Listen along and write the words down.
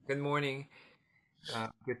Good morning.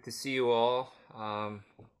 Good to see you all.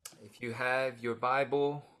 If you have your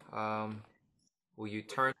Bible, will you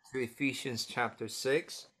turn to Ephesians chapter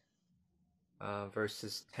 6,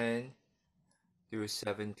 verses 10 through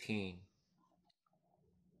 17?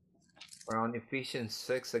 We're on Ephesians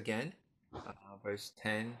 6 again, verse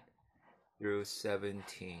 10 through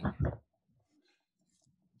 17.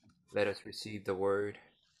 Let us receive the word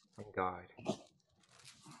from God.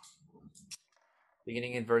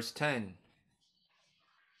 Beginning in verse 10.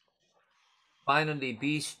 Finally,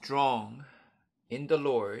 be strong in the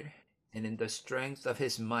Lord and in the strength of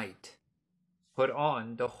his might. Put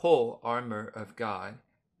on the whole armor of God,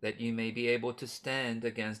 that you may be able to stand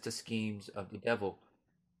against the schemes of the devil.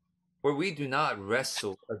 For we do not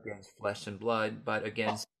wrestle against flesh and blood, but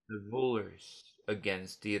against the rulers,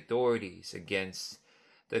 against the authorities, against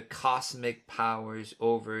the cosmic powers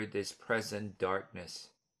over this present darkness,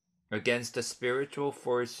 against the spiritual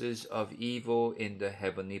forces of evil in the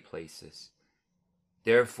heavenly places.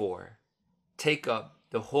 Therefore, take up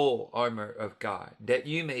the whole armor of God, that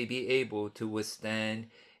you may be able to withstand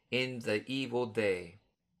in the evil day,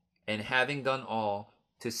 and having done all,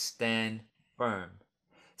 to stand firm.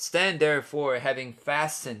 Stand therefore, having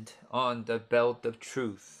fastened on the belt of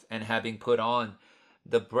truth, and having put on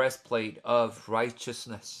the breastplate of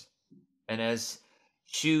righteousness, and as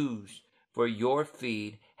shoes for your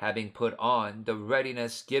feet, having put on the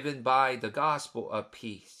readiness given by the gospel of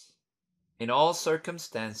peace. In all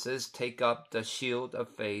circumstances, take up the shield of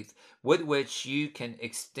faith, with which you can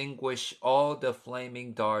extinguish all the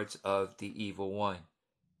flaming darts of the evil one,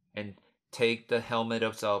 and take the helmet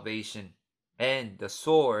of salvation and the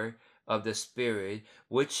sword of the Spirit,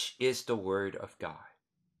 which is the word of God,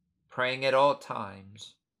 praying at all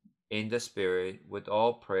times in the Spirit with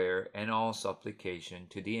all prayer and all supplication,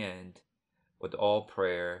 to the end with all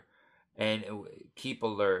prayer, and keep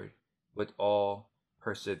alert with all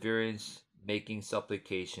perseverance, making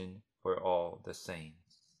supplication for all the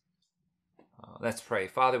saints. Let's pray.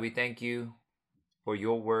 Father, we thank you for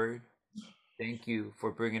your word. Thank you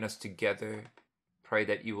for bringing us together. Pray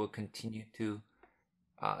that you will continue to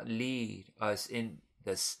lead us in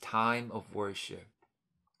this time of worship.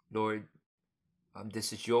 Lord,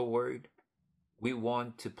 this is your word. We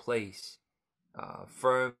want to place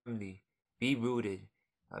firmly, be rooted,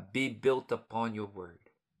 be built upon your word.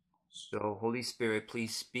 So, Holy Spirit,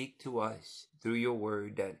 please speak to us through your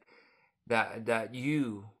word, that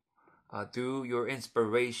you, through your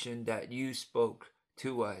inspiration, that you spoke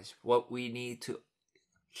to us what we need to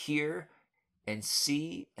hear and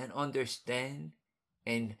see and understand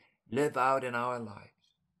and live out in our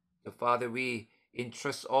lives. So, Father, we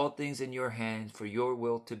entrust all things in your hands for your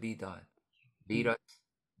will to be done. Lead us,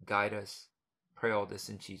 guide us. Pray all this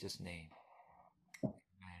in Jesus' name.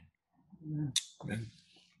 Amen. Amen.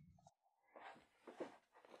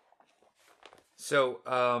 So,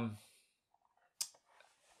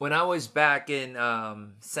 when I was back in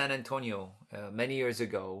San Antonio many years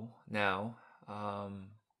ago now,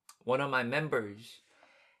 one of my members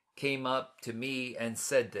came up to me and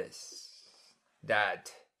said this,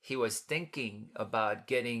 that he was thinking about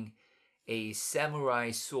getting a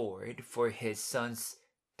samurai sword for his son's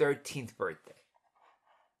 13th birthday.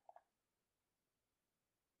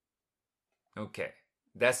 Okay,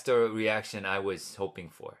 that's the reaction I was hoping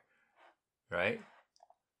for, right?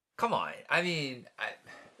 Come on. I mean,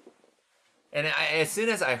 as soon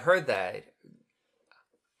as I heard that,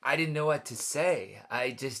 I didn't know what to say.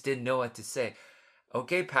 I just didn't know what to say.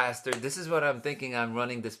 Okay, Pastor, this is what I'm thinking. I'm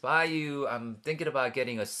running this by you. I'm thinking about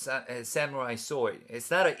getting a samurai sword.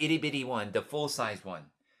 It's not a itty bitty one, the full size one,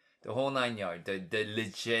 the whole 9 yard, the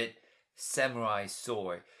legit samurai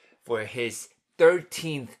sword for his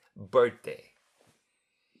 13th birthday.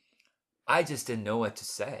 I just didn't know what to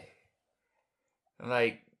say.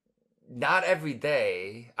 Like, not every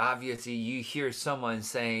day, obviously, you hear someone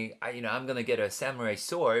saying, I'm going to get a samurai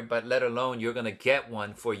sword, but let alone you're going to get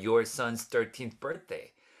one for your son's 13th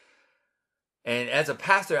birthday. And as a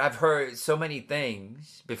pastor, I've heard so many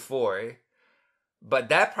things before, but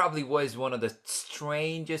that probably was one of the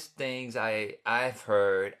strangest things I've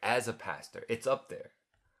heard as a pastor. It's up there.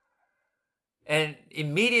 And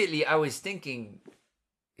immediately I was thinking,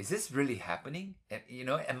 is this really happening?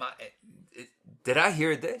 Did I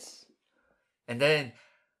hear this? And then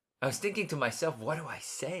I was thinking to myself, what do I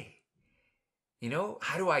say?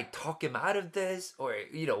 How do I talk him out of this? Or,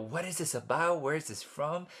 what is this about? Where is this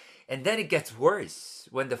from? And then it gets worse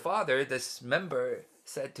when the father, this member,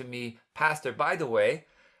 said to me, Pastor, by the way,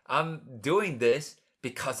 I'm doing this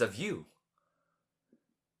because of you.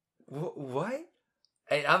 What?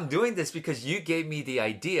 And I'm doing this because you gave me the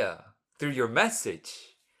idea through your message.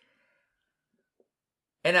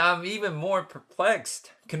 And I'm even more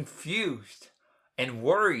perplexed, confused, and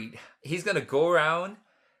worried. He's going to go around,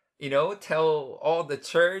 tell all the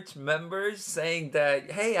church members saying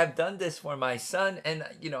that, hey, I've done this for my son. And,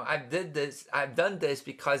 I've done this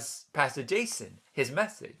because Pastor Jason, his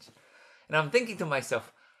message. And I'm thinking to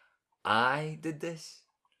myself, I did this.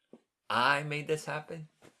 I made this happen.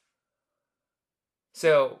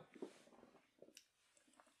 So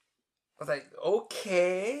I was like,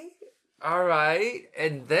 okay, all right.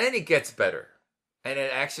 And then it gets better. And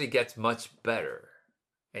it actually gets much better.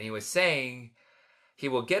 And he was saying he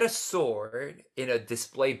will get a sword in a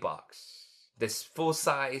display box. This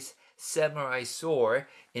full-size samurai sword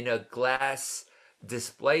in a glass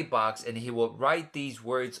display box. And he will write these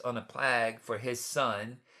words on a plaque for his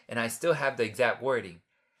son. And I still have the exact wording.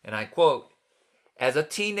 And I quote, as a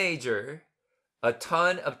teenager, a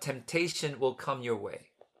ton of temptation will come your way.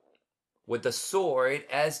 With the sword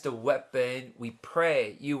as the weapon, we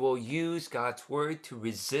pray you will use God's word to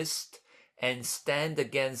resist and stand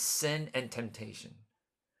against sin and temptation.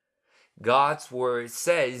 God's word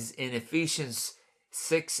says in Ephesians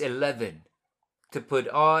 6:11 to put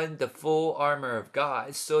on the full armor of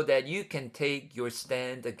God so that you can take your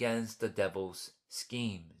stand against the devil's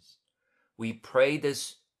schemes. We pray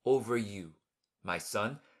this over you, my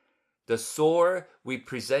son. The sword we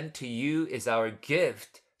present to you is our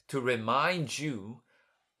gift to remind you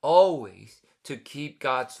always to keep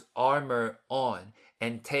God's armor on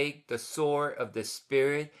and take the sword of the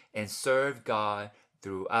Spirit and serve God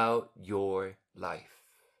throughout your life.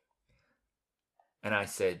 And I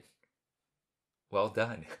said, well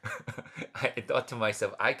done. I thought to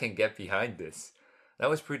myself, I can get behind this. That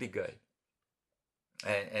was pretty good.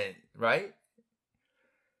 And right?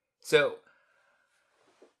 So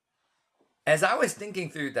as I was thinking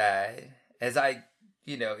through that, as I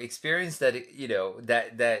experienced that,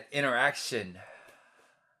 that interaction,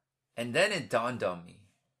 and then it dawned on me.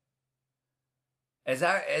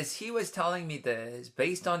 As he was telling me this,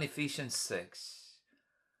 based on Ephesians 6,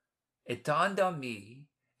 it dawned on me,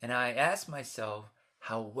 and I asked myself,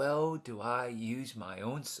 how well do I use my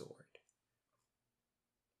own sword?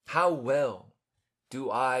 How well do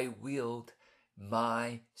I wield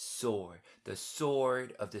my sword, the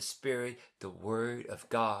sword of the Spirit, the Word of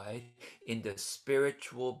God, in the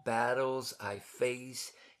spiritual battles I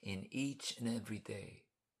face in each and every day?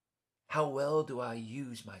 How well do I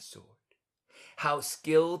use my sword? How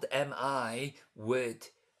skilled am I with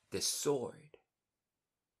the sword?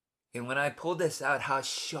 And when I pull this out, how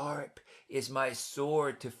sharp is my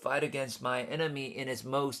sword to fight against my enemy in his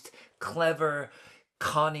most clever,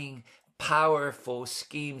 cunning, powerful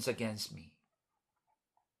schemes against me?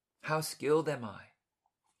 How skilled am I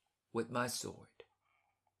with my sword?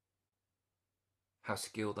 How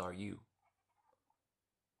skilled are you?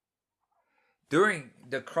 During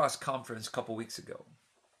the cross conference a couple weeks ago,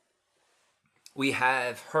 we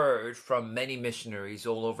have heard from many missionaries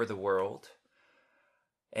all over the world.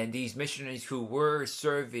 And these missionaries who were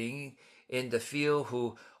serving in the field,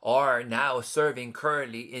 who are now serving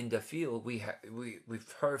currently in the field, we've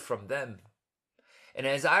heard from them. And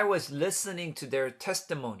as I was listening to their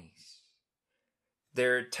testimonies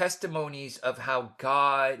of how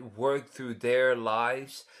God worked through their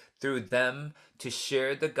lives, through them to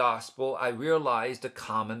share the gospel, I realized a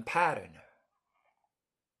common pattern.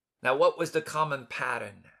 Now, what was the common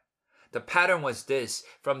pattern? The pattern was this: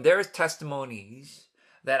 from their testimonies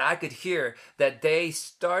that I could hear, that they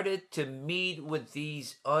started to meet with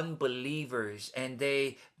these unbelievers and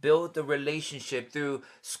they built a relationship through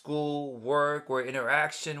school, work, or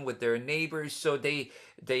interaction with their neighbors. So they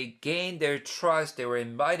gained their trust. They were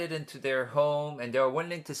invited into their home and they were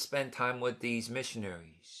willing to spend time with these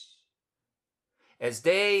missionaries. As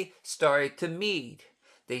they started to meet,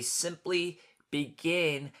 they simply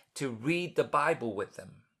began to read the Bible with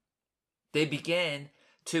them. They began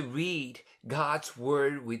to read God's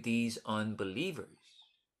word with these unbelievers.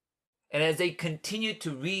 And as they continued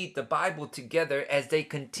to read the Bible together, as they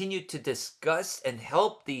continued to discuss and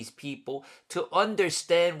help these people to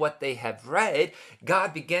understand what they have read,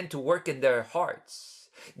 God began to work in their hearts.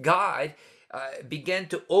 God began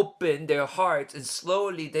to open their hearts, and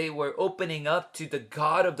slowly they were opening up to the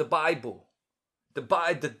God of the Bible.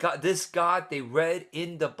 This God they read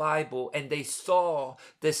in the Bible, and they saw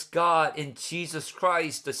this God in Jesus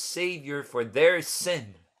Christ, the Savior for their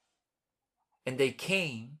sin. And they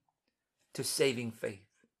came to saving faith.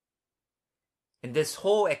 And this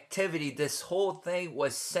whole activity, this whole thing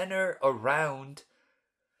was centered around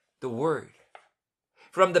the Word.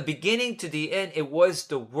 From the beginning to the end, it was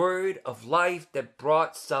the Word of life that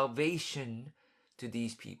brought salvation to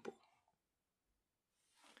these people.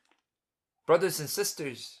 Brothers and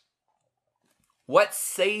sisters, what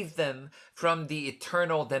saved them from the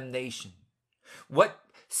eternal damnation? What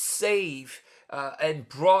saved and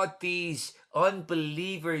brought these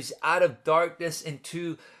unbelievers out of darkness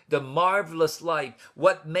into the marvelous light?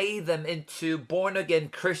 What made them into born-again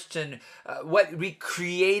Christian? What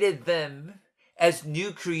recreated them as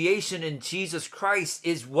new creation in Jesus Christ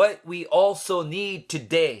is what we also need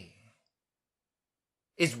today.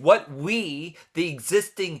 Is what we, the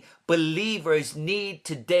existing believers, need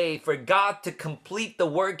today for God to complete the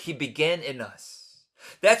work He began in us.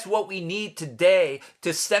 That's what we need today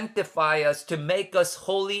to sanctify us, to make us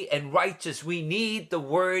holy and righteous. We need the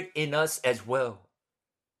Word in us as well.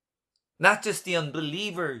 Not just the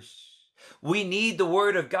unbelievers. We need the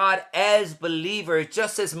Word of God as believers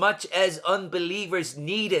just as much as unbelievers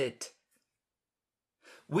need it.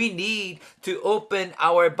 We need to open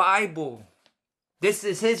our Bible. This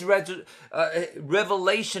is His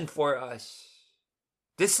revelation for us.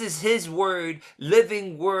 This is His word,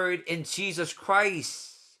 living word in Jesus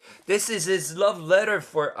Christ. This is His love letter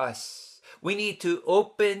for us. We need to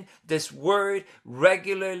open this word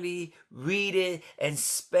regularly, read it, and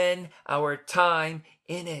spend our time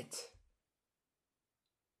in it.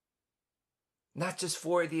 Not just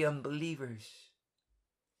for the unbelievers.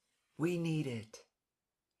 We need it.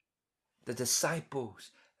 The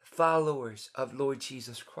disciples, followers of Lord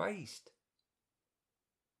Jesus Christ.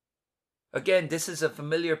 Again, this is a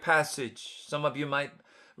familiar passage. Some of you might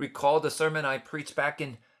recall the sermon I preached back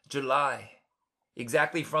in July,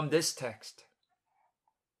 exactly from this text.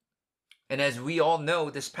 And as we all know,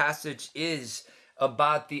 this passage is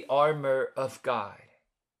about the armor of God.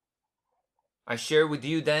 I share with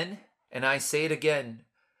you then, and I say it again,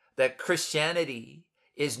 that Christianity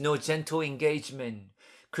is no gentle engagement.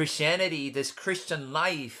 Christianity, this Christian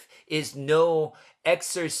life, is no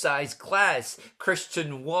exercise class.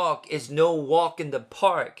 Christian walk is no walk in the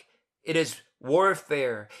park. It is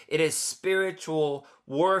warfare. It is spiritual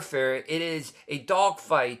warfare. It is a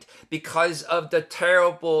dogfight because of the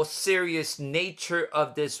terrible, serious nature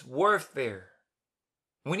of this warfare.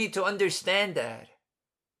 We need to understand that.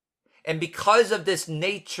 And because of this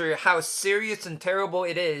nature, how serious and terrible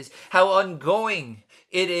it is, how ongoing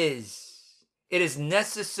it is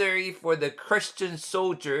necessary for the Christian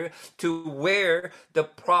soldier to wear the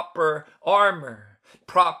proper armor,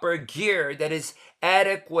 proper gear that is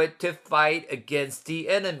adequate to fight against the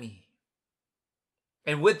enemy.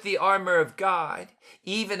 And with the armor of God,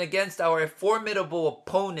 even against our formidable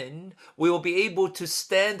opponent, we will be able to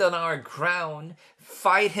stand on our ground,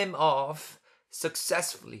 fight him off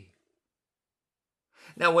successfully.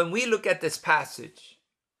 Now, when we look at this passage,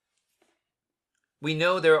 we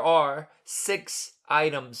know there are 6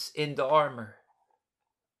 items in the armor.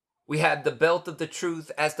 We have the belt of the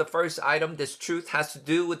truth as the first item. This truth has to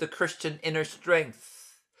do with the Christian inner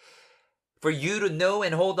strength. For you to know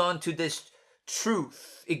and hold on to this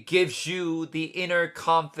truth, it gives you the inner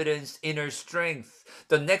confidence, inner strength.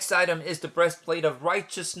 The next item is the breastplate of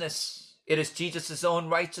righteousness. It is Jesus' own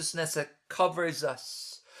righteousness that covers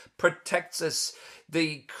us, protects us,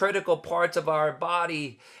 the critical parts of our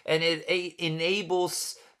body, and it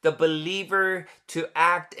enables the believer to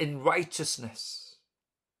act in righteousness.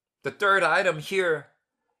 The third item here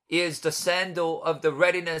is the sandal of the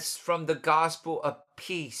readiness from the gospel of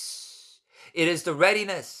peace. It is the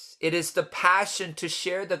readiness. It is the passion to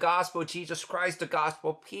share the gospel of Jesus Christ, the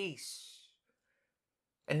gospel of peace.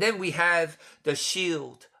 And then we have the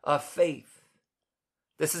shield of faith.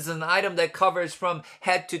 This is an item that covers from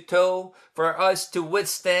head to toe for us to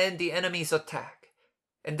withstand the enemy's attack.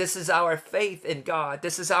 And this is our faith in God.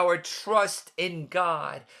 This is our trust in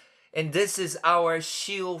God. And this is our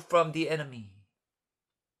shield from the enemy.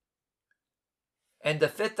 And the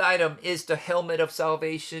fifth item is the helmet of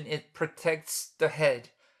salvation. It protects the head,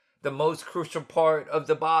 the most crucial part of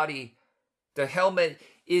the body. The helmet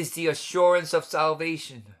is the assurance of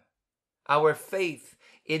salvation. Our faith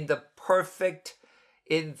in the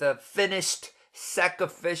finished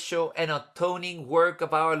sacrificial and atoning work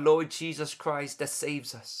of our Lord Jesus Christ that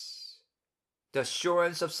saves us. The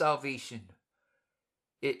assurance of salvation.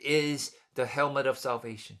 It is the helmet of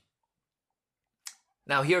salvation.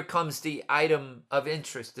 Now here comes the item of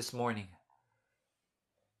interest this morning.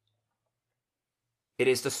 It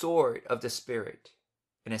is the sword of the Spirit.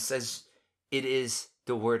 And it says it is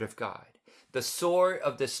the Word of God. The sword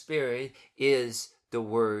of the Spirit is the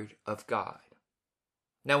Word of God.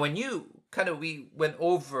 Now when we went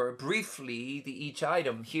over briefly each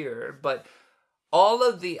item here, but all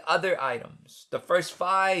of the other items, the first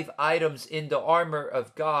 5 items in the armor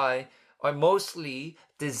of God, are mostly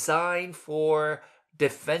designed for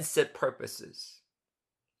defensive purposes.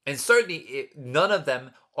 And certainly none of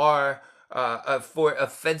them are for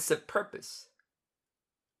offensive purpose.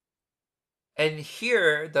 And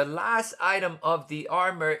here, the last item of the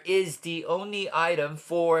armor is the only item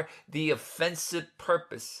for the offensive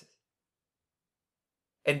purpose.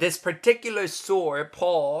 And this particular sword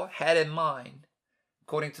Paul had in mind,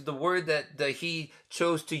 according to the word that he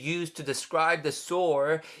chose to use to describe the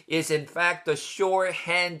sword, is in fact a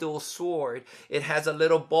short-handled sword. It has a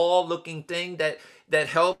little ball-looking thing that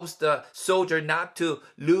helps the soldier not to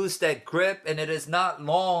lose that grip, and it is not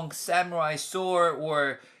long samurai sword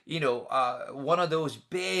or one of those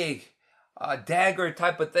big dagger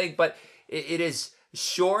type of thing, but it is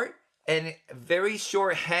short and very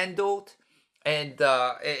short-handled, and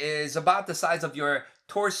it is about the size of your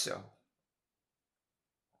torso.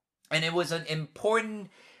 And it was an important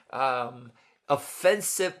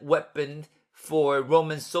offensive weapon for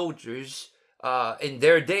Roman soldiers in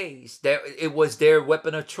their days. It was their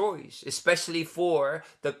weapon of choice, especially for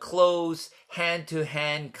the close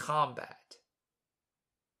hand-to-hand combat.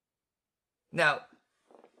 Now,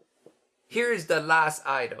 here is the last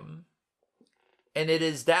item, and it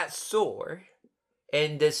is that sword.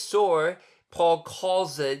 And this sword, Paul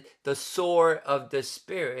calls it the sword of the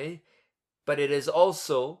Spirit, but it is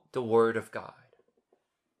also the Word of God.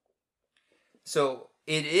 So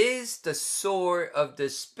it is the sword of the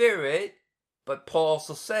Spirit, but Paul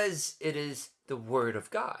also says it is the Word of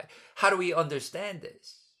God. How do we understand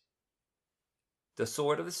this? The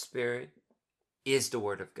sword of the Spirit is the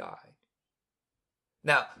Word of God.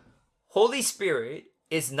 Now, Holy Spirit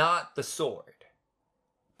is not the sword,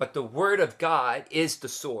 but the Word of God is the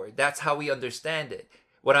sword. That's how we understand it.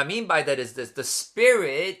 What I mean by that is this: the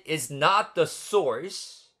Spirit is not the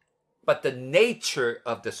source, but the nature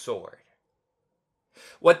of the sword.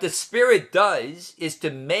 What the Spirit does is to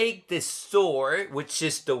make this sword, which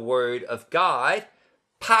is the Word of God,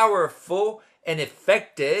 powerful and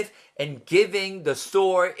effective, and giving the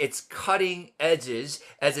sword its cutting edges,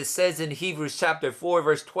 as it says in Hebrews chapter 4,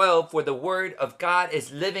 verse 12, for the Word of God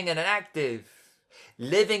is living and active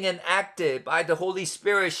by the Holy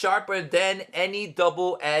Spirit, sharper than any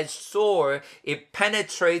double-edged sword. It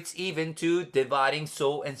penetrates even to dividing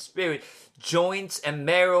soul and spirit, joints and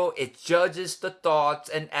marrow. It judges the thoughts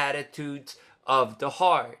and attitudes of the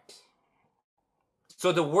heart.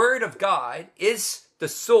 So the Word of God is the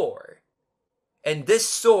sword, and this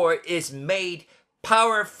sword is made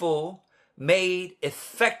powerful, made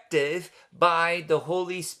effective by the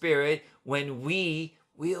Holy Spirit when we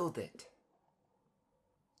wield it.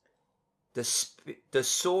 The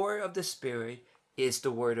sword of the Spirit is the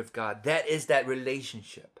Word of God. That is that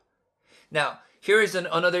relationship. Now, here is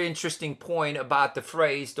another interesting point about the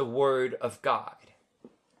phrase, the Word of God.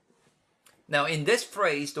 Now, in this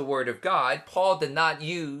phrase, the Word of God, Paul did not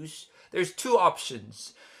use, there's two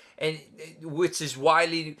options, and which is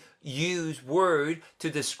widely used word to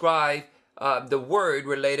describe the word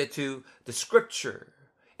related to the Scripture.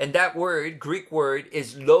 And that word, Greek word,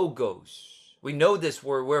 is logos. We know this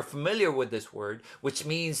word, we're familiar with this word, which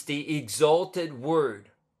means the exalted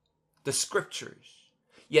word, the Scriptures.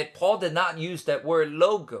 Yet Paul did not use that word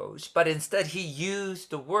logos, but instead he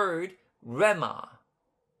used the word rhema.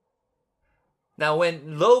 Now,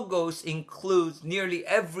 when logos includes nearly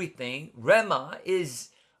everything, rhema is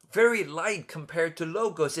very light compared to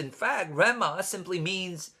logos. In fact, rhema simply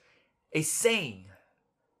means a saying.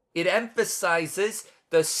 It emphasizes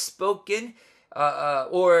the spoken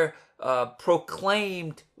or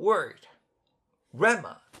proclaimed word,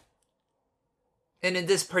 rhema. And in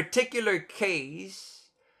this particular case,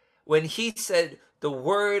 when he said the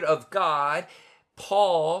Word of God,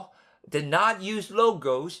 Paul did not use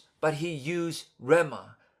logos, but he used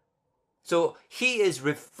rhema. So he is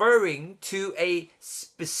referring to a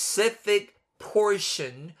specific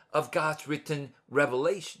portion of God's written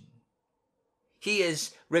revelation. He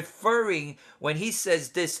is referring, when he says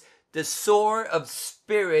this, the sword of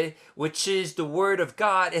Spirit, which is the Word of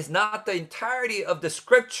God, is not the entirety of the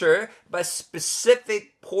Scripture, but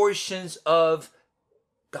specific portions of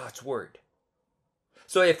God's Word.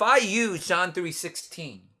 So if I use John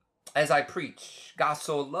 3:16 as I preach, God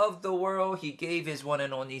so loved the world, he gave his one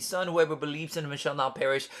and only Son. Whoever believes in him shall not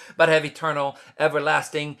perish, but have eternal,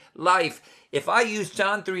 everlasting life. If I use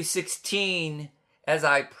John 3:16 as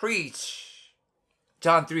I preach,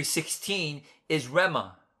 John 3:16 is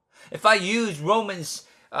rhema. If I use Romans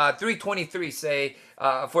 3:23, say,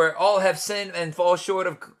 for all have sinned and fall short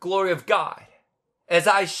of glory of God, as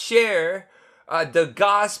I share the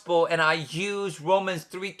gospel and I use Romans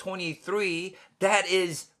 3:23, that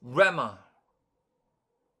is rhema.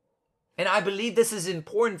 And I believe this is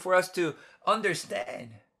important for us to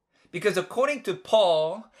understand, Because according to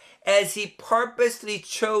Paul, as he purposely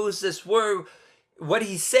chose this word, what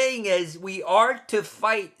he's saying is we are to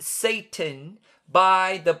fight Satan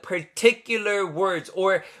by the particular words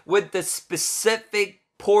or with the specific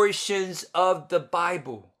portions of the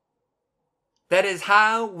Bible. That is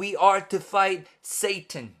how we are to fight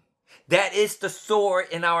Satan. That is the sword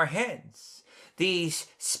in our hands. These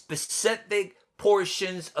specific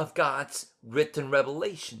portions of God's written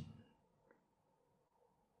revelation.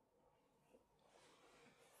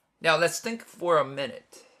 Now let's think for a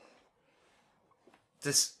minute.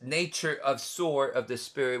 This nature of sword of the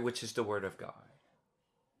Spirit, which is the Word of God.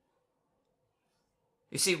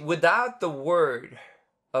 You see, without the Word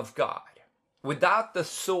of God, without the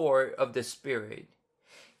sword of the Spirit,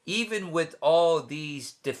 even with all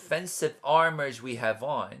these defensive armors we have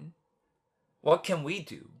on, what can we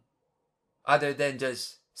do other than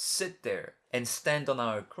just sit there and stand on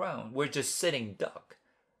our ground? We're just sitting duck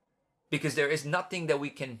because there is nothing that we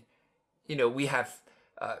can, we have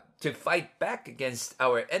to fight back against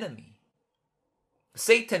our enemy.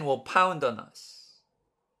 Satan will pound on us.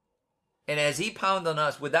 And as he pounds on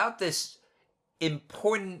us, without this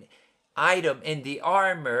important item in the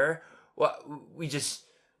armor,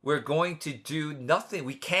 we're going to do nothing.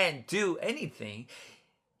 We can't do anything.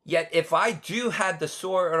 Yet if I do have the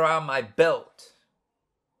sword around my belt,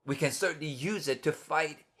 we can certainly use it to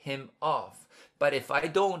fight him off. But if I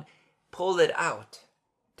don't pull it out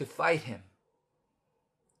to fight him,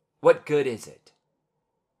 what good is it?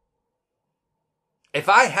 If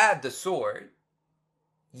I have the sword,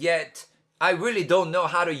 yet I really don't know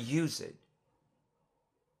how to use it,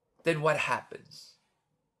 then what happens?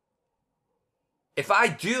 If I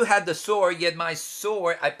do have the sword, yet my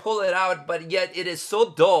sword, I pull it out, but yet it is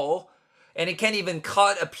so dull, and it can't even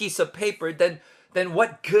cut a piece of paper, then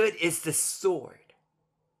what good is the sword?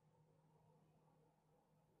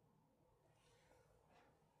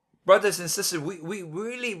 Brothers and sisters, we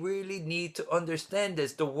really, really need to understand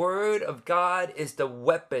this. The Word of God is the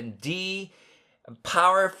weapon, the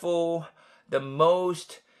powerful, the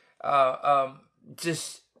most,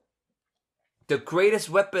 just the greatest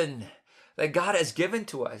weapon that God has given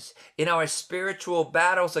to us in our spiritual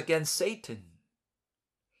battles against Satan.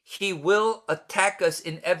 He will attack us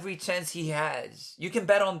in every chance he has. You can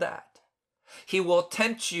bet on that. He will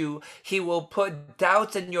tempt you. He will put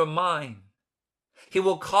doubts in your mind. He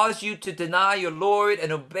will cause you to deny your Lord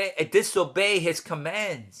and disobey his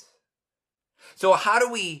commands. So how do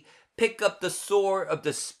we pick up the sword of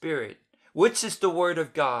the Spirit, which is the Word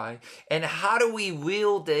of God, and how do we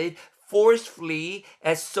wield it forcefully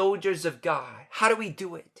as soldiers of God? How do we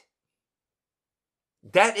do it?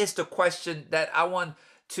 That is the question that I want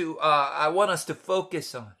us to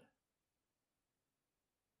focus on.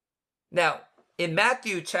 Now, in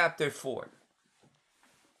Matthew chapter 4,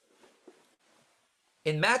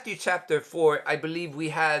 I believe we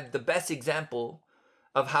have the best example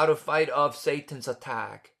of how to fight off Satan's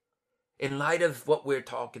attack in light of what we're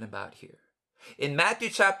talking about here. In Matthew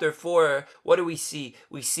chapter 4, what do we see?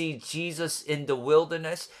 We see Jesus in the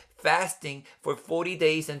wilderness fasting for 40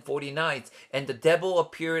 days and 40 nights. And the devil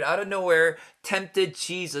appeared out of nowhere, tempted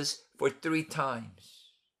Jesus for 3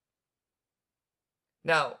 times.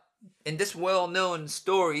 Now, in this well-known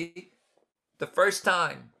story, the first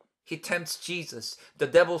time he tempts Jesus, the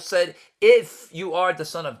devil said, "If you are the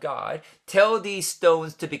Son of God, tell these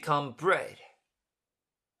stones to become bread."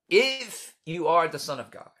 If you are the Son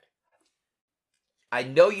of God. I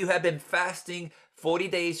know you have been fasting 40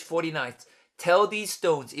 days, 40 nights. Tell these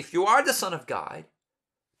stones, if you are the Son of God,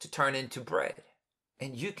 to turn into bread.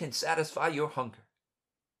 And you can satisfy your hunger.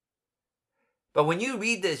 But when you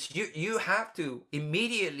read this, you have to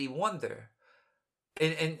immediately wonder.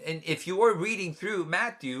 And if you are reading through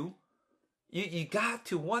Matthew, you got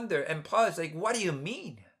to wonder and pause, like, what do you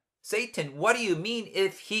mean? Satan, what do you mean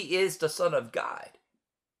if he is the Son of God?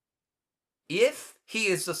 If he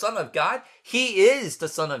is the Son of God, he is the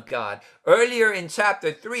Son of God. Earlier in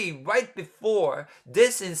chapter 3, right before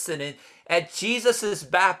this incident, at Jesus'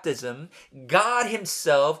 baptism, God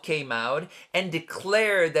himself came out and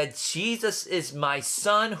declared that Jesus is my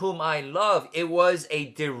Son whom I love. It was a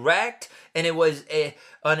direct and it was an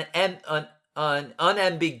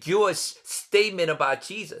unambiguous statement about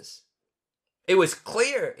Jesus. It was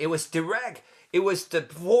clear. It was direct. It was the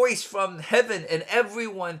voice from heaven and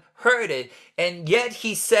everyone heard it. And yet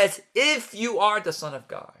he says, if you are the Son of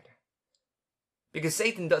God. Because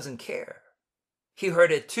Satan doesn't care. He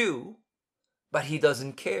heard it too, but he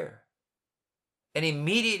doesn't care. And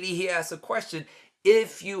immediately he asks a question,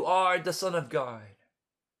 if you are the Son of God.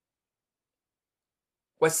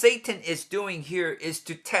 What Satan is doing here is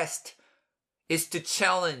to test is to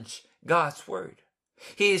challenge God's word.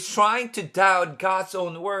 He is trying to doubt God's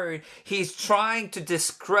own word. He's trying to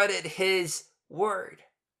discredit his word.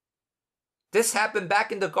 This happened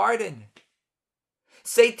back in the garden.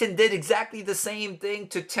 Satan did exactly the same thing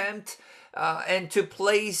to tempt and to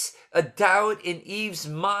place a doubt in Eve's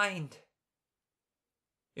mind.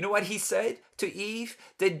 You know what he said to Eve?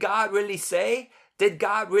 Did God really say? Did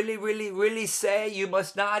God really say you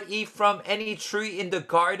must not eat from any tree in the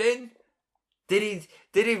garden? Did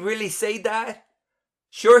he really say that?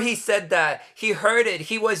 Sure, he said that. He heard it.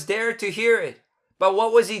 He was there to hear it. But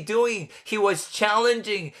what was he doing? He was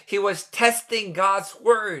challenging. He was testing God's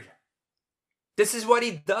word. This is what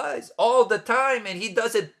he does all the time, and he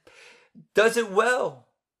does it well.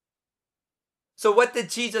 So what did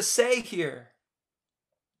Jesus say here?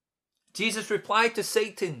 Jesus replied to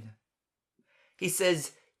Satan. He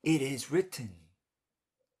says, "It is written.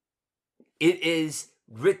 It is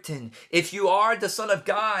written. If you are the Son of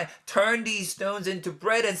God, turn these stones into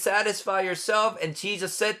bread and satisfy yourself." And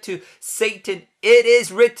Jesus said to Satan, "It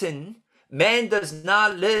is written, man does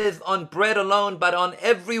not live on bread alone, but on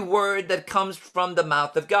every word that comes from the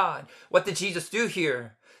mouth of God." What did Jesus do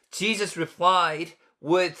here? Jesus replied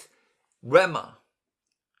with Rema,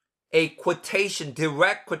 a quotation,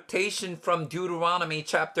 direct quotation from Deuteronomy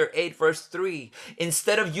chapter 8, verse 3.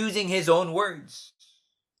 Instead of using his own words,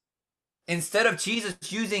 instead of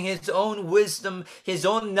Jesus using his own wisdom, his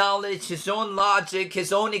own knowledge, his own logic,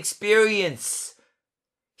 his own experience,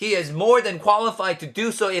 he is more than qualified to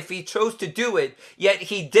do so if he chose to do it, yet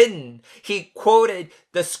he didn't. He quoted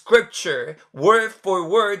the scripture word for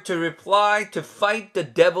word to reply to fight the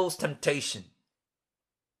devil's temptation.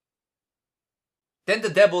 Then the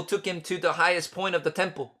devil took him to the highest point of the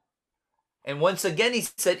temple. And once again he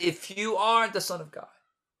said, "If you are the Son of God,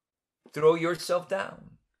 throw yourself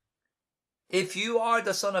down. If you are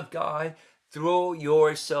the Son of God, throw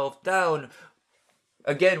yourself down."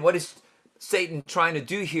 Again, what is Satan trying to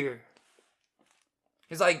do here?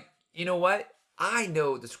 He's like, you know what? I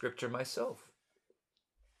know the scripture myself.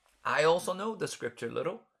 I also know the scripture a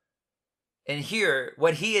little. And here,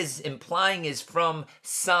 what he is implying is from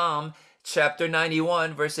Psalm chapter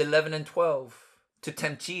 91, verse 11 and 12, to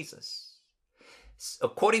tempt Jesus.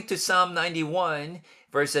 According to Psalm 91,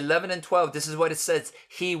 verse 11 and 12, this is what it says.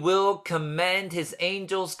 "He will command his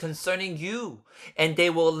angels concerning you, and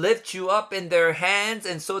they will lift you up in their hands,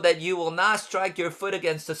 and so that you will not strike your foot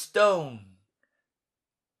against a stone."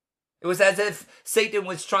 It was as if Satan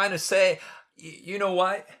was trying to say, you know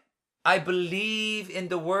what? I believe in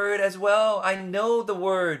the word as well. I know the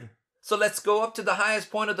word. So let's go up to the highest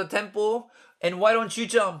point of the temple, and why don't you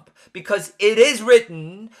jump? Because it is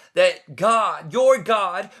written that God, your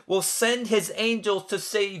God, will send his angels to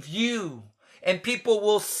save you. And people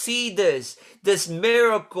will see this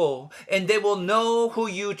miracle, and they will know who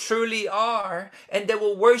you truly are, and they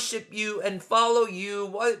will worship you and follow you.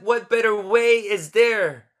 What better way is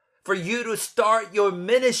there for you to start your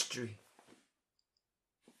ministry?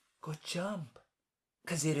 Go jump,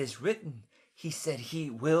 because it is written. He said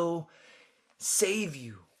he will save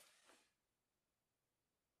you.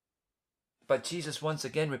 But Jesus once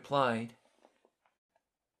again replied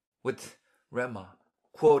with Rema,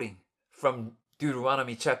 quoting from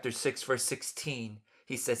Deuteronomy chapter 6, verse 16.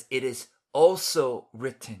 He says, "It is also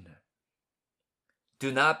written,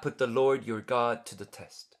 do not put the Lord your God to the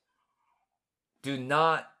test." Do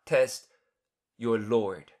not test your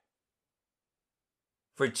Lord.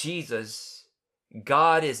 For Jesus,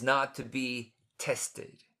 God is not to be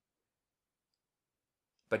tested,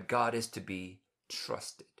 but God is to be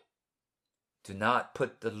trusted. Do not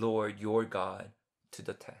put the Lord your God to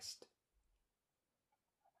the test.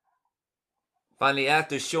 Finally,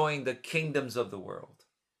 after showing the kingdoms of the world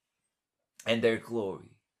and their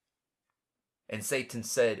glory, and Satan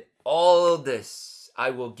said, "All of this I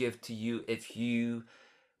will give to you if you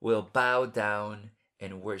will bow down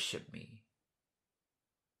and worship me."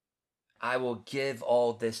 I will give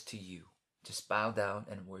all this to you. Just bow down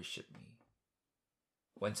and worship me.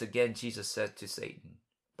 Once again, Jesus said to Satan,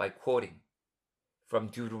 by quoting from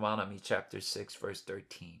Deuteronomy chapter 6, verse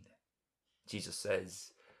 13, Jesus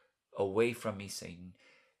says, "Away from me, Satan,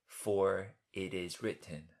 for it is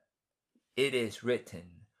written,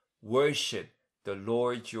 worship the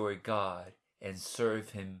Lord your God and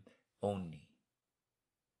serve him only."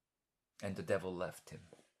 And the devil left him.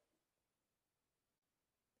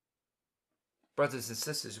 Brothers and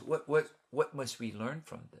sisters, what must we learn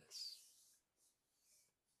from this?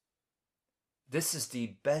 This is the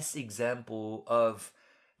best example of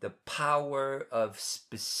the power of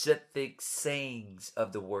specific sayings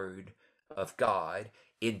of the word of God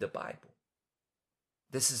in the Bible.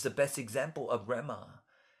 This is the best example of Rema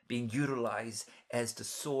being utilized as the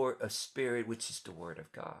sword of spirit, which is the word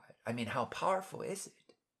of God. I mean, how powerful is it?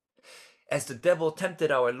 As the devil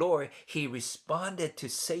tempted our Lord, he responded to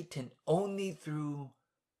Satan only through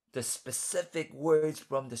the specific words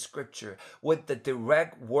from the scripture with the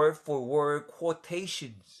direct word for word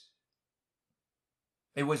quotations.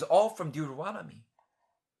 It was all from Deuteronomy.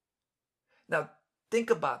 Now, think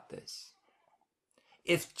about this.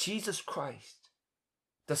 If Jesus Christ,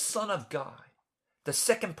 the Son of God, the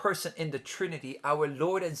second person in the Trinity, our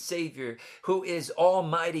Lord and Savior, who is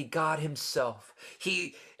Almighty God himself,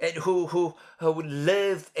 who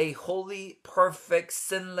lived a holy, perfect,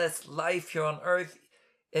 sinless life here on earth,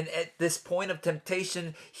 and at this point of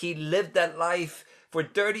temptation, he lived that life for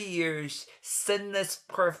 30 years, sinless,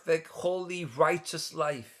 perfect, holy, righteous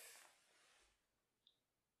life.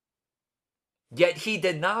 Yet he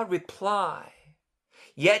did not reply.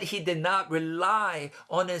 Yet he did not rely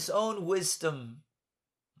on his own wisdom,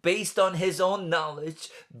 based on his own knowledge,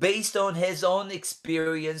 based on his own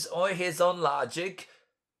experience or his own logic.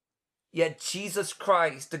 Yet Jesus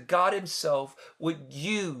Christ, the God himself, would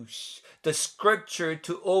use the scripture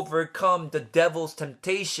to overcome the devil's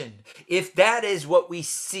temptation. If that is what we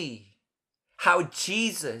see, how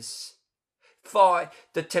Jesus fought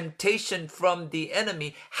the temptation from the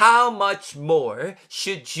enemy, how much more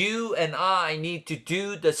should you and I need to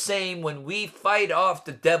do the same when we fight off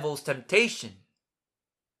the devil's temptation?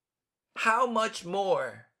 How much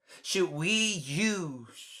more should we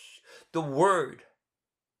use the word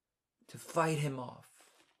to fight him off?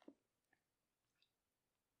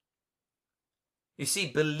 You see,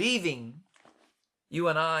 believing, you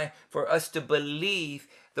and I, for us to believe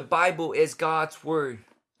the Bible is God's word,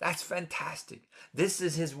 that's fantastic. This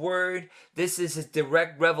is his word. This is his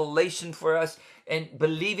direct revelation for us. And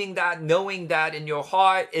believing that, knowing that in your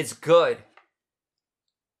heart is good.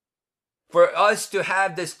 For us to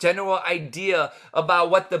have this general idea about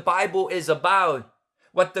what the Bible is about,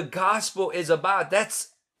 what the gospel is about,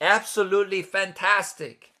 that's absolutely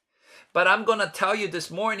fantastic. But I'm going to tell you this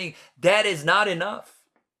morning, that is not enough.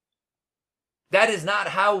 That is not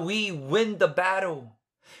how we win the battle.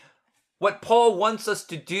 What Paul wants us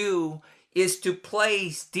to do is to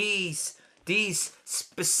place these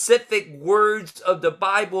specific words of the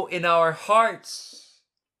Bible in our hearts,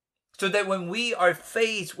 so that when we are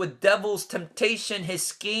faced with devil's temptation, his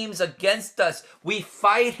schemes against us, we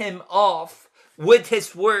fight him off with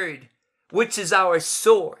his word, which is our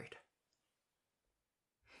sword.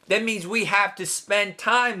 That means we have to spend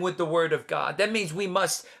time with the word of God. That means we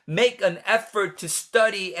must make an effort to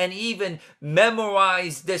study and even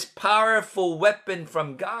memorize this powerful weapon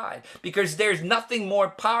from God. Because there's nothing more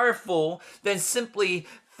powerful than simply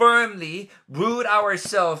firmly root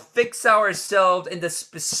ourselves, fix ourselves in the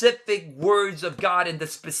specific words of God and the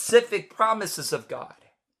specific promises of God.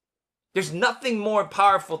 There's nothing more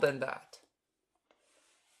powerful than that.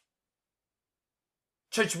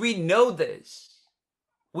 Church, we know this.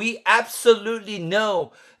 We absolutely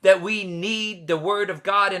know that we need the word of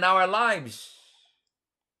God in our lives.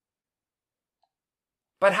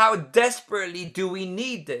 But how desperately do we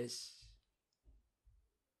need this?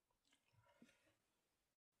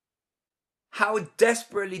 How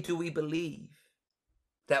desperately do we believe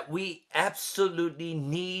that we absolutely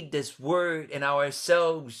need this word in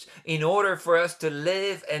ourselves in order for us to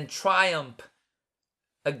live and triumph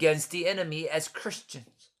against the enemy as Christians?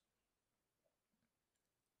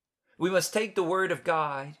 We must take the word of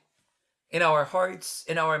God in our hearts,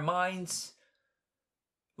 in our minds.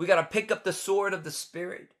 We got to pick up the sword of the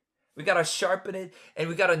Spirit. We got to sharpen it, and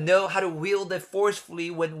we got to know how to wield it forcefully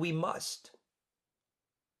when we must.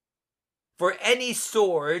 For any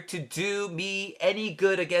sword to do me any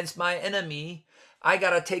good against my enemy, I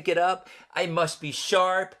got to take it up. I must be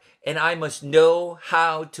sharp, and I must know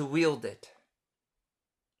how to wield it.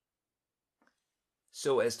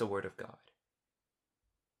 So as the word of God.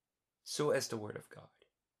 So as the word of God.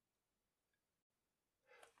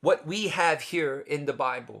 What we have here in the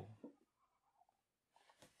Bible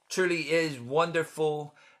truly is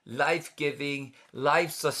wonderful, life-giving,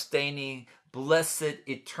 life-sustaining, blessed,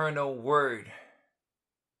 eternal word.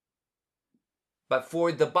 But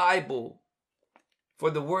for the Bible, for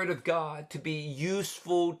the word of God to be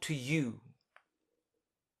useful to you,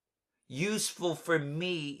 useful for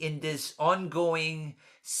me in this ongoing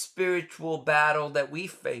spiritual battle that we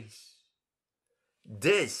face,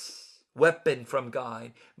 this weapon from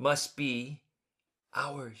God must be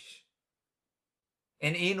ours.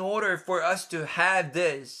 And in order for us to have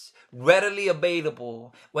this readily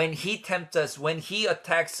available when he tempts us, when he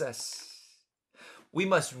attacks us, we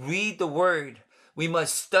must read the word. We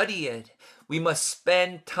must study it. We must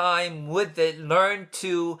spend time with it, learn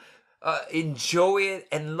to enjoy it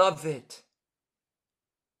and love it.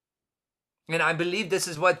 And I believe this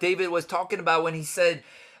is what David was talking about when he said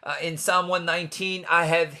in Psalm 119, I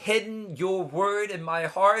have hidden your word in my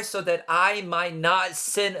heart so that I might not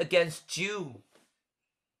sin against you.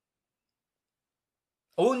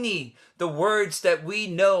 Only the words that we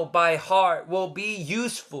know by heart will be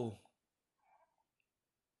useful.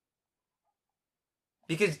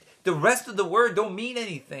 Because the rest of the word don't mean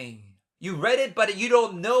anything. You read it, but you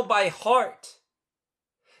don't know by heart.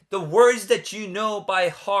 The words that you know by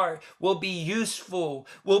heart will be useful,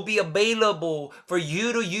 will be available for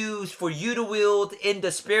you to use, for you to wield in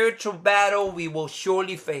the spiritual battle we will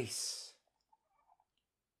surely face.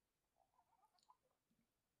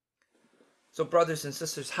 So brothers and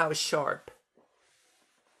sisters, how sharp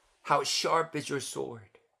is your sword?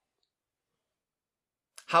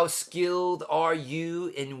 How skilled are you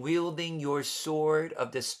in wielding your sword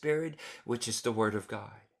of the Spirit, which is the Word of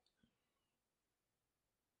God?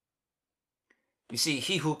 You see,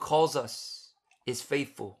 he who calls us is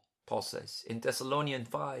faithful, Paul says in Thessalonians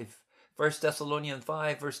 5. 1 Thessalonians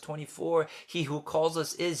 5 verse 24, he who calls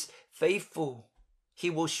us is faithful. He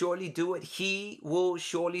will surely do it. He will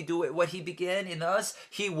surely do it. What he began in us,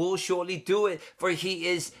 he will surely do it, for he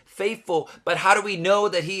is faithful. But how do we know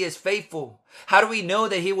that he is faithful? How do we know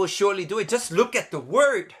that he will surely do it? Just look at the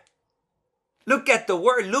word. Look at the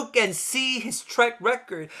word. Look and see his track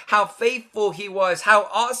record. How faithful he was. How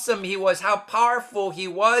awesome he was. How powerful he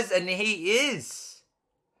was and he is.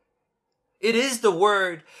 It is the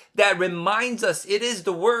word that reminds us. It is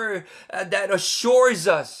the word that assures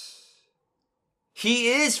us. He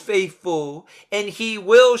is faithful and he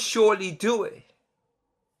will surely do it.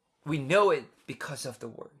 We know it because of the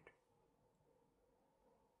word.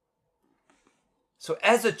 So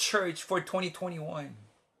as a church for 2021,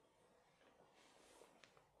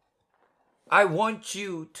 I want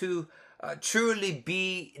you to truly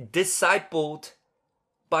be discipled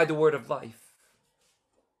by the word of life.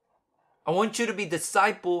 I want you to be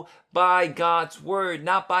discipled by God's word,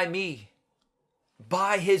 not by me,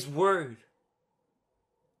 by his word.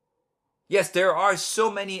 Yes, there are so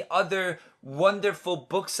many other wonderful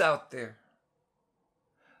books out there.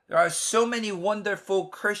 There are so many wonderful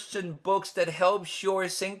Christian books that help your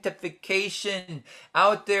sanctification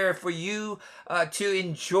out there for you to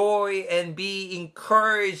enjoy and be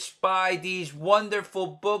encouraged by these wonderful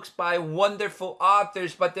books by wonderful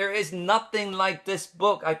authors. But there is nothing like this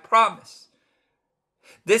book, I promise.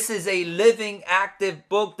 This is a living, active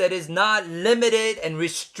book that is not limited and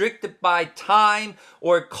restricted by time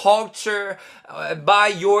or culture, by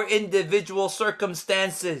your individual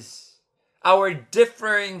circumstances, our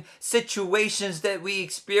differing situations that we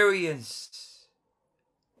experience.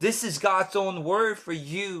 This is God's own word for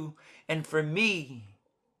you and for me,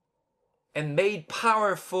 and made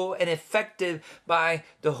powerful and effective by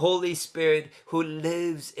the Holy Spirit who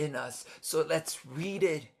lives in us. So let's read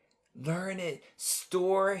it. Learn it.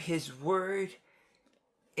 Store his word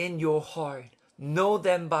in your heart. Know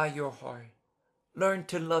them by your heart. Learn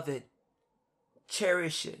to love it.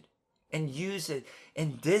 Cherish it. And use it.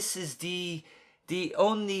 And this is the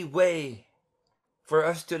only way for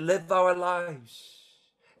us to live our lives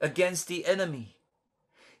against the enemy.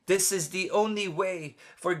 This is the only way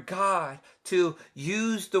for God to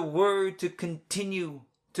use the word to continue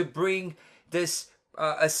to bring this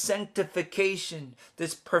a sanctification,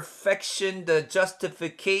 this perfection, the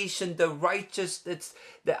justification, the righteousness,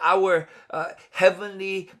 our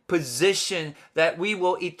heavenly position that we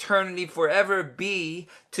will eternally forever be,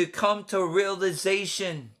 to come to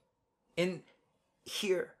realization in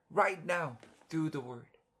here, right now, through the word.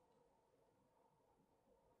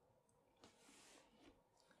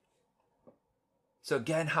 So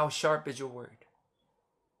again, how sharp is your word?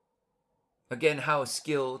 Again, how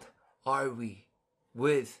skilled are we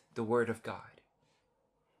with the word of God?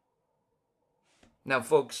 Now,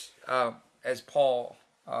 folks, as Paul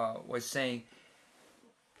was saying,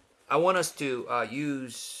 I want us to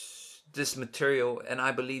use this material, and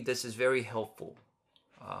I believe this is very helpful.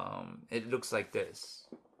 It looks like this.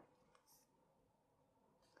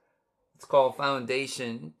 It's called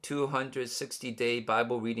Foundation 260-Day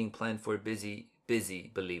Bible Reading Plan for Busy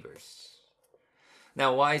Believers.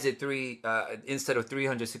 Now, why is it instead of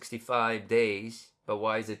 365 days, but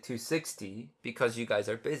why is it 260? Because you guys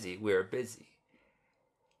are busy. We're busy.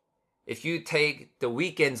 If you take the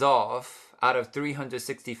weekends off out of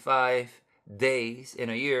 365 days in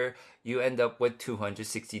a year, you end up with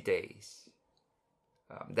 260 days.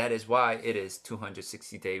 That is why it is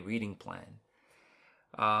 260-day reading plan.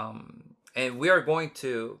 And we are going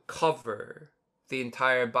to cover the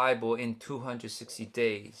entire Bible in 260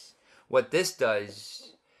 days. What this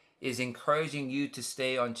does is encouraging you to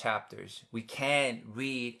stay on chapters. We can't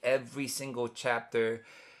read every single chapter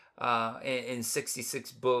in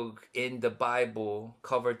 66 book in the Bible,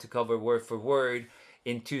 cover to cover, word for word,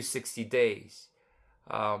 in 260 days.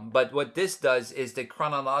 But what this does is the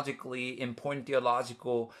chronologically important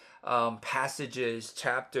theological passages,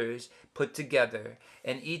 chapters put together.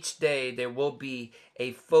 And each day there will be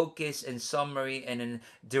a focus and summary and a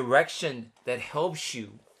direction that helps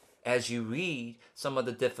you as you read some of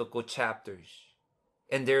the difficult chapters.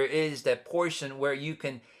 And there is that portion where you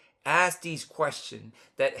can ask these questions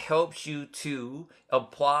that helps you to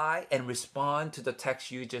apply and respond to the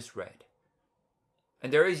text you just read.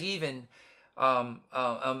 And there is even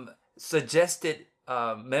suggested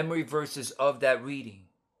memory verses of that reading,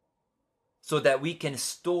 so that we can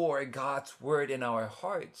store God's word in our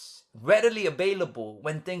hearts, readily available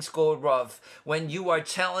when things go rough. When you are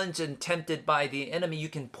challenged and tempted by the enemy, you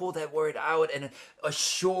can pull that word out and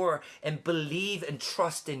assure and believe and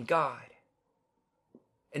trust in God.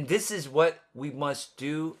 And this is what we must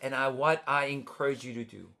do, and what I encourage you to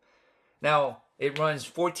do. Now, it runs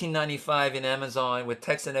 $14.95 in Amazon with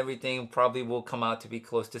text and everything. Probably will come out to be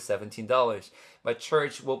close to $17. But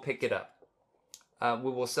church will pick it up.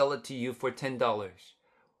 We will sell it to you for $10.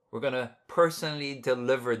 We're going to personally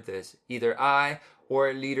deliver this. Either I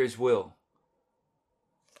or leaders will.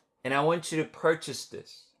 And I want you to purchase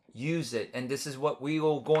this. Use it. And this is what we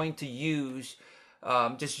are going to use.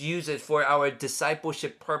 Just use it for our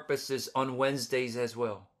discipleship purposes on Wednesdays as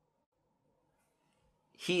well.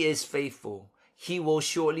 He is faithful. He will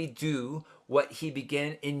surely do what he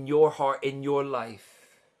began in your heart, in your life.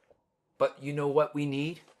 But you know what we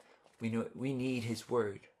need? We need his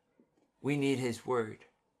word. We need his word.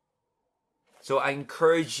 So I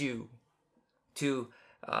encourage you to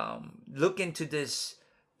look into this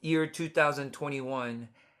year 2021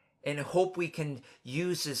 and hope we can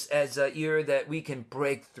use this as a year that we can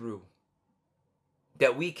break through.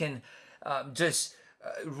 That we can just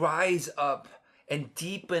rise up and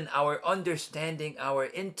deepen our understanding, our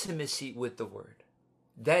intimacy with the word.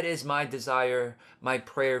 That is my desire, my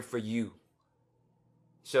prayer for you.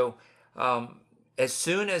 So as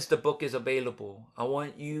soon as the book is available, I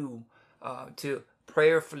want you to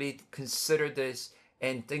prayerfully consider this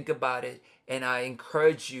and think about it. And I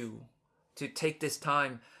encourage you to take this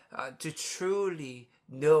time to truly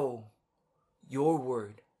know your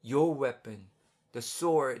word, your weapon, the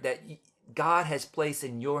sword that God has placed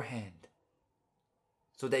in your hand,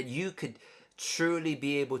 so that you could truly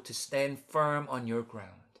be able to stand firm on your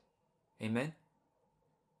ground. Amen?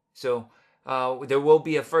 So there will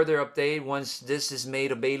be a further update once this is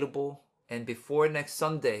made available. And before next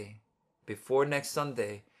Sunday,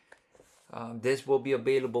 this will be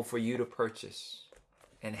available for you to purchase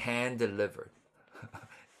and hand delivered.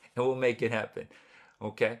 And we'll make it happen.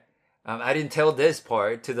 Okay? I didn't tell this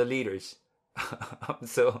part to the leaders.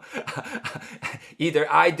 So either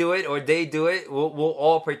I do it or they do it. We'll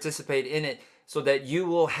all participate in it, so that you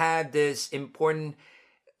will have this important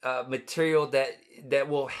material that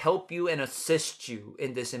will help you and assist you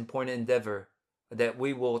in this important endeavor that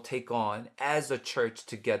we will take on as a church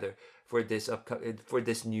together for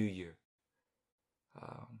this new year.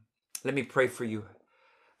 Let me pray for you.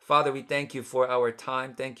 Father, we thank you for our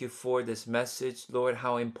time. Thank you for this message, Lord,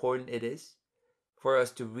 how important it is for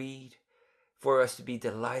us to read, for us to be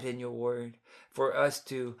delighted in your word, for us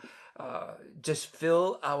to just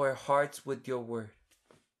fill our hearts with your word,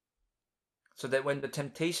 so that when the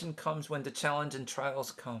temptation comes, when the challenge and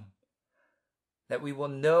trials come, that we will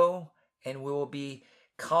know and we will be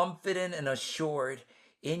confident and assured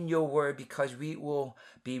in your word, because we will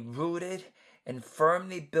be rooted and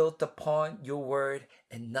firmly built upon your word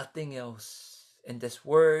and nothing else. And this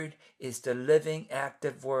word is the living,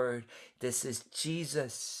 active word. This is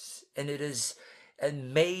Jesus, and it is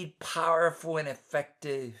made powerful and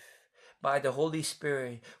effective by the Holy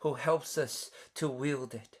Spirit, who helps us to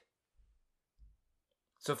wield it.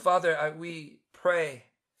 So Father, we pray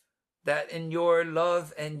that in your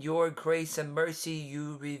love and your grace and mercy,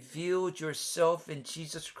 you revealed yourself in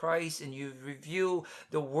Jesus Christ, and you reveal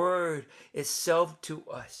the word itself to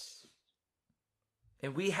us.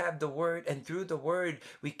 And we have the word, and through the word,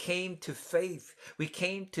 we came to faith. We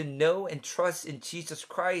came to know and trust in Jesus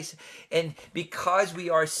Christ. And because we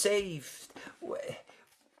are saved,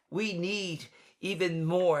 we need even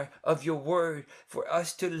more of your word for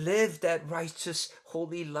us to live that righteous,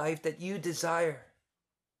 holy life that you desire.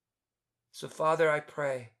 So Father, I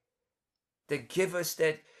pray that give us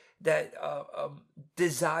that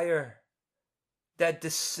desire, that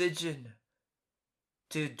decision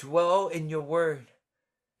to dwell in your word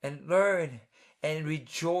and learn and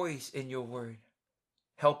rejoice in your word.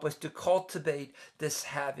 Help us to cultivate this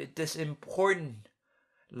habit, this important,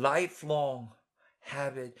 lifelong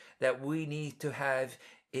habit that we need to have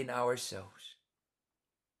in ourselves.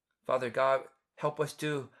 Father God, help us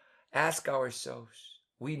to ask ourselves,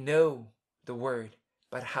 we know the word,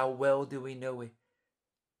 but how well do we know it?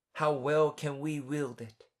 How well can we wield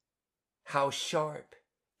it? How sharp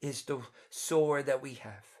is the sword that we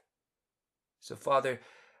have? So Father,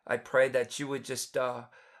 I pray that you would just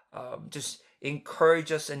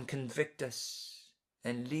encourage us and convict us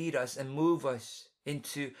and lead us and move us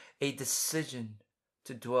into a decision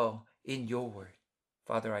to dwell in your word.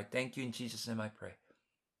 Father, I thank you in Jesus' name I pray.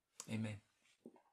 Amen.